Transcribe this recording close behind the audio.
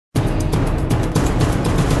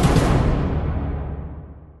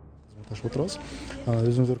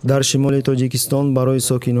дар шимоли тоҷикистон барои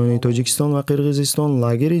сокинони тоҷикистон ва қирғизистон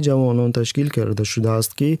лагери ҷавонон ташкил карда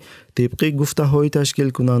шудааст, ки тибқи гуфтаҳои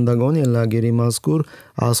ташкилкунандагони лагери мазкур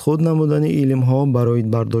аз худ намудани илмҳо барои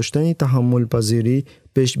бардоштани таҳаммулпазирӣ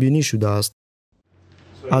пешбинӣ шудааст.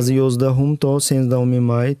 аз 11 то 13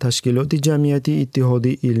 май ташкилоти ҷамъияти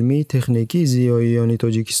иттиҳоди илмии техникии зиёиёни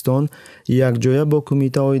Тоҷикистон якҷоя бо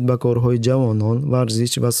кумита оид ба корҳои ҷавонон,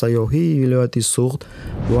 варзиш ва сайёҳии вилояти Суғд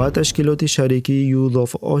ва ташкилоти шарикии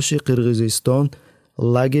юлдоф оши Қирғизистон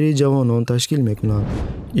лагери ҷавонон ташкил мекунанд.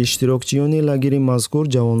 иштирокчиёни лагери мазкур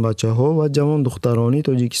ҷавонбачаҳо ва ҷавондухтарони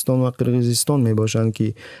Тоҷикистон ва Қирғизистон мебошанд, ки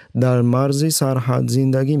дар марзи сарҳад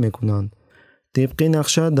зиндагӣ мекунанд. тибқи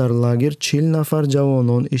нақша дар лагер 40 нафар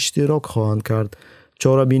ҷавонон иштирок хоҳанд кард.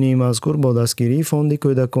 чорабинии мазкур бо дастгирии фонди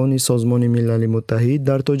кӯдакони Созмони Милали Муттаҳид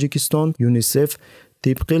дар Тоҷикистон ЮНИСЕФ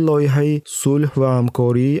тибқи лоиҳаи сулҳ ва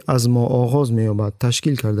ҳамкорӣ аз мо оғоз меёбад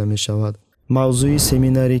ташкил карда мешавад. мавзӯи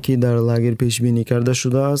семинаре, ки дар лагер пешбинӣ карда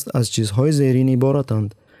шудааст, аз чизҳои зерин иборатанд: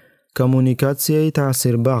 коммуникатсияи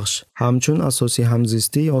таъсирбахш ҳамчун асоси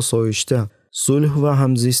ҳамзистии осоишта, сулҳ ва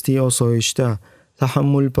ҳамзистии осоишта,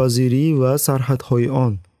 таҳаммулпазирӣ ва сарҳадҳои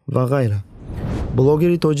он ва ғайра.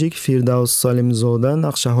 блогери тоҷик Фирдавс Салимзода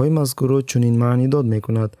нақшаҳои мазкурро чунин маънӣ дод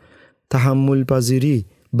мекунад: таҳаммулпазирӣ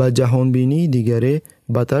ба ҷаҳонбинии дигаре,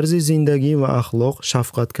 ба тарзи зиндагӣ ва ахлоқ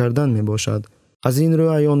шафқат кардан мебошад. аз ин рӯ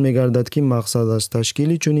аён мегардад, ки мақсад аз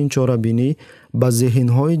ташкили чунин чорабинӣ ба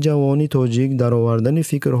зеҳнҳои ҷавони тоҷик даровардани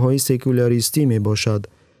фикрҳои секуляристӣ мебошад.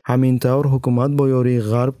 ҳамин тавр ҳукумат бо ёрии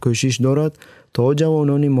ғарб кӯшиш дорад то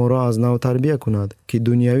ҷавонони моро аз нав тарбия кунад, ки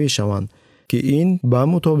дунявӣ шаванд, ки ин ба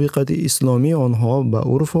мутобиқати исломии онҳо ба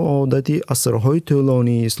урфу одати асрҳои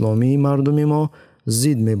тӯлонии исломии мардуми мо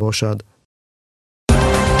зид мебошад.